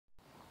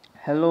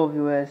Hello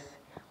viewers,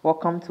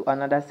 welcome to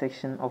another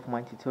section of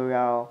my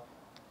tutorial,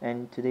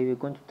 and today we're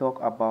going to talk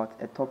about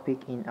a topic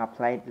in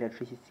applied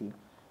electricity,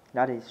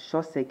 that is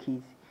short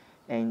circuits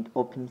and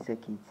open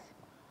circuits.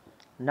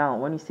 Now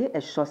when you say a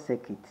short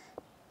circuit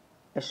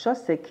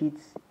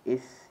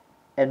is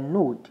a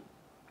node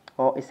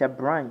or is a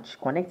branch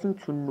connecting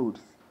two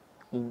nodes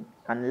in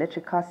an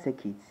electrical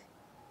circuit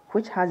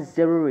which has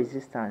zero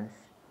resistance.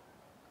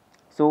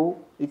 So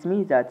it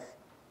means that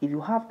if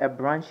you have a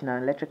branch in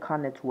an electrical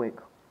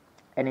network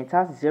and it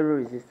has zero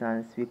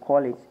resistance, we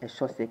call it a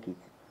short circuit.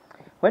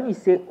 When we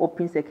say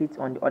open circuit,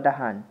 on the other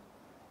hand,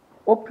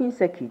 open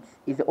circuit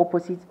is the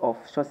opposite of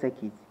short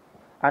circuit.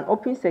 An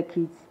open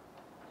circuit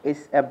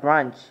is a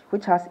branch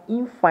which has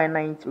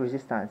infinite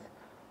resistance.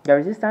 The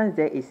resistance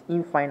there is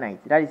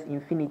infinite, that is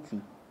infinity.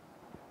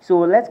 So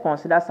let's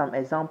consider some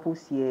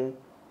examples here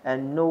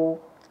and know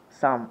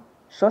some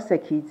short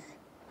circuits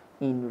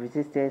in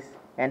resistors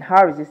and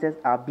how resistors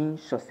are being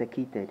short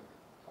circuited.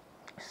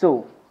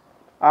 So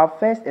our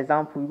first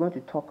example, we're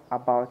going to talk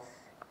about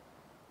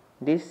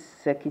this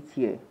circuit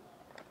here.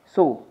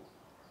 So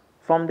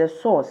from the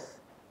source,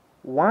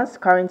 once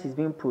current is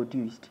being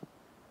produced,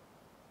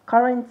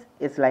 current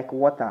is like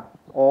water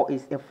or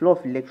is a flow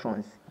of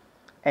electrons,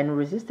 and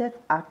resistors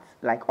act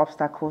like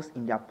obstacles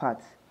in their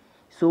path.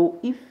 So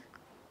if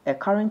a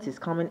current is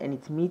coming and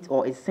it meets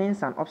or it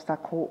sends an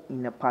obstacle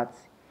in a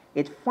path,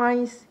 it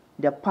finds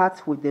the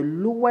path with the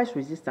lowest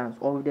resistance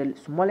or with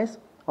the smallest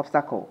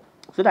obstacle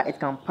so that it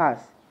can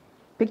pass.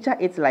 Picture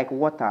it like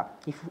water.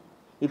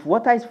 If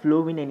water is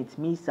flowing and it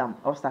meets some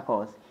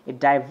obstacles, it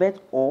diverts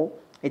or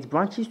it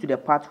branches to the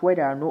path where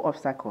there are no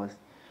obstacles.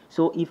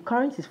 So if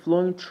current is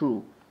flowing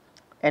through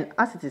and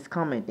as it is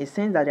coming, it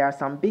seems that there are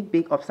some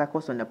big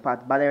obstacles on the path,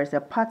 but there is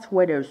a path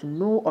where there is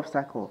no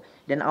obstacle,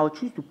 then I'll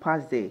choose to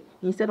pass there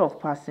instead of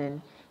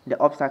passing through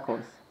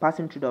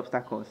the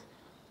obstacles.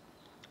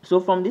 So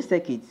from this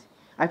circuit,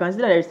 I can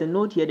see that there is a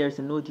node here, there is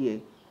a node here,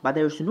 but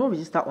there is no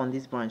resistor on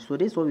this branch. So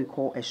this is what we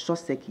call a short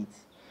circuit.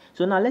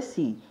 So now let's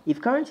see,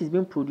 if current is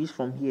being produced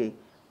from here,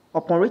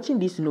 upon reaching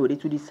this node,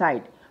 it will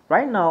decide.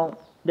 Right now,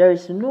 there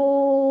is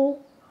no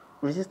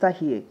resistor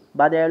here,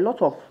 but there are a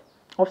lot of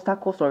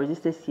obstacles or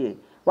resistors here.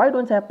 Why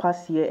don't I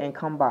pass here and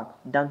come back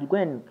than to go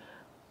and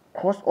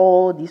cross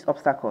all these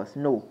obstacles?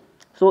 No.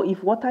 So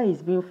if water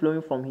is being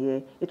flowing from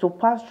here, it will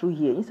pass through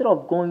here instead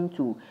of going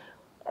to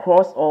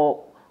cross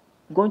or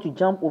going to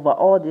jump over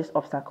all these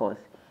obstacles.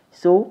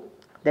 So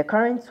the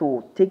current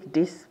will take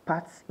this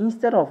path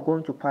instead of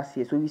going to pass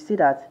here. So we see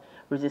that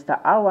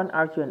resistor R1,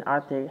 R2 and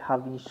R3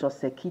 have been short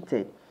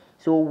circuited.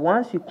 So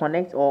once you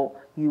connect or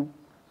you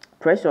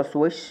press your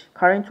switch,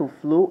 current will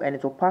flow and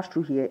it will pass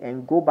through here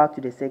and go back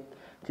to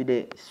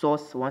the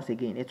source once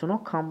again. It will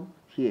not come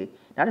here.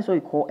 That is what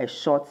we call a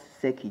short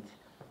circuit.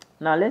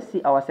 Now let's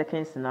see our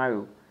second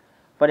scenario.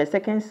 For the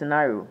second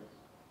scenario,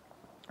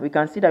 we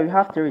can see that we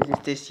have three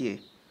resistors here.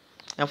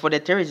 And for the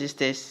three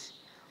resistors,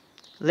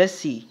 let's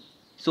see.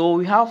 So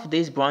we have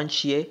this branch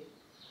here,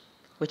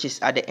 which is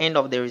at the end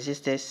of the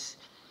resistors.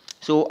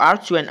 So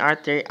R2 and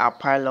R3 are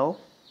parallel.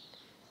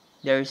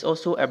 There is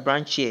also a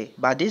branch here,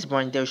 but this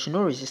branch there is no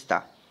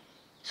resistor.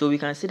 So we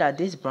can see that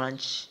this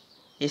branch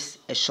is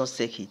a short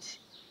circuit.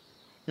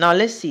 Now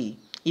let's see,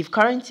 if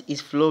current is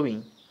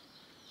flowing,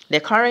 the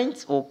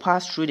current will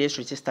pass through this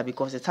resistor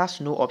because it has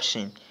no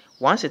option.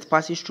 Once it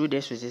passes through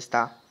this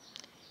resistor,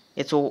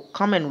 it will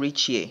come and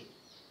reach here.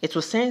 It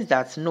will sense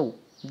that no,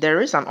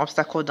 there is an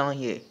obstacle down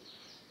here.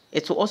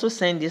 It will also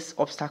send this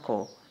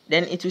obstacle.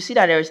 Then it will see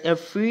that there is a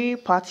free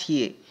path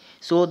here.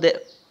 So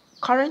the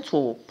current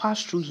will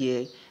pass through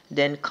here,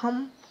 then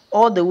come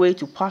all the way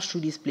to pass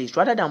through this place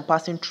rather than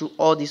passing through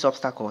all these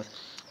obstacles.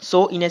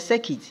 So in a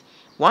circuit,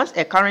 once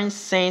a current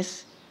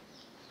sends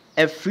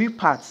a free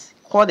path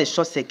called a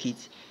short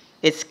circuit,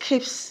 it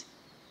skips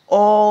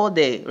all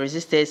the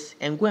resistors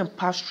and go and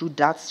pass through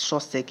that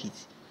short circuit.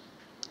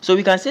 So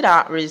we can see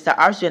that resistor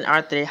R2 and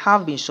R3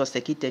 have been short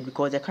circuited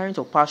because the current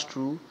will pass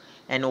through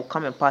and will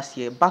come and pass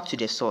here back to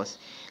the source.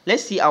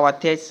 Let's see our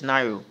third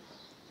scenario.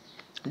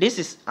 This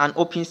is an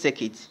open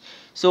circuit.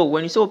 So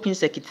when you say open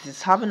circuit, it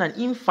is having an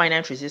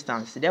infinite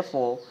resistance.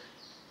 Therefore,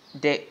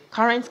 the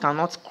current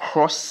cannot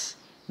cross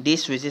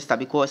this resistor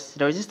because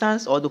the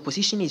resistance or the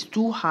position is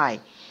too high.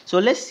 So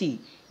let's see,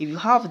 if you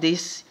have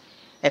this,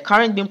 a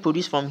current being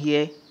produced from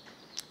here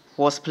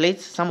was split,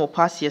 some will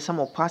pass here, some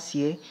will pass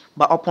here,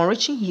 but upon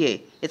reaching here,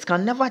 it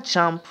can never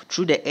jump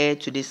through the air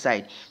to this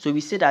side. So we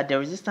say that the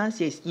resistance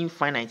here is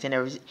infinite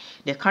and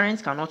the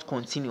current cannot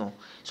continue.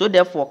 So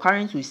therefore,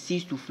 current will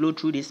cease to flow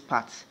through this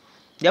path.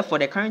 Therefore,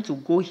 the current will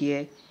go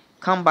here,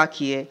 come back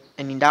here,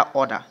 and in that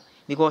order,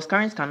 because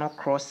current cannot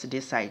cross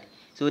this side.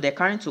 So the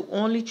current will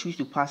only choose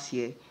to pass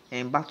here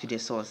and back to the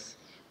source.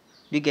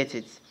 You get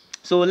it?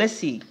 So let's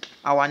see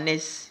our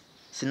next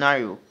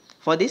scenario.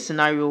 For this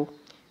scenario,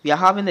 we are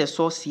having the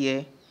source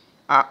here.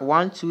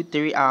 1, 2,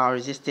 3 are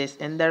resistors,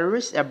 and there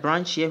is a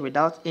branch here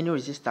without any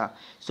resistor.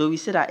 So we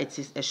say that it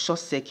is a short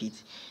circuit.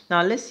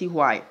 Now let's see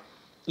why.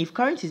 If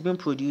current is being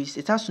produced,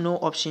 it has no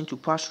option to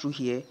pass through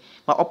here,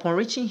 but upon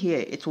reaching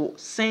here, it will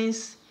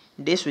sense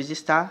this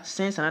resistor,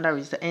 sends another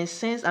resistor, and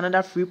sends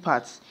another 3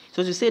 paths.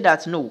 So to say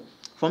that no,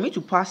 for me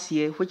to pass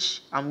here,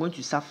 which I'm going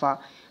to suffer,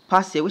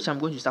 pass here, which I'm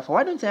going to suffer,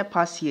 why don't I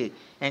pass here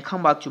and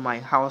come back to my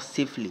house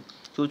safely?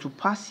 So to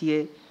pass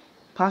here,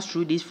 pass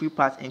through these 3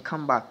 paths and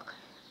come back.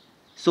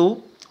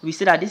 So we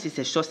say that this is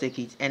a short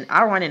circuit, and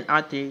R1 and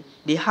R3,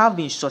 they have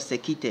been short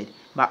circuited,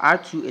 but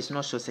R2 is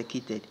not short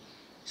circuited.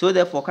 So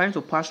therefore, current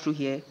to pass through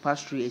here,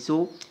 pass through here.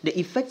 So the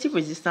effective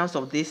resistance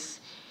of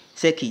this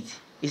circuit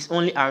is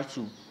only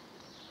R2.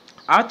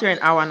 R3 and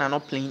R1 are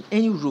not playing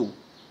any role.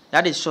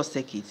 That is short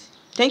circuit.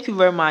 Thank you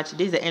very much.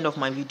 This is the end of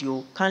my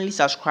video. Kindly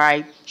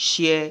subscribe,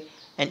 share,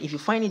 and if you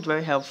find it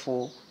very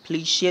helpful,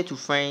 please share to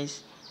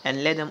friends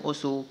and let them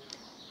also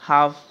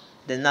have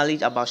the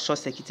knowledge about short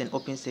circuit and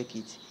open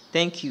circuit.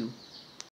 Thank you.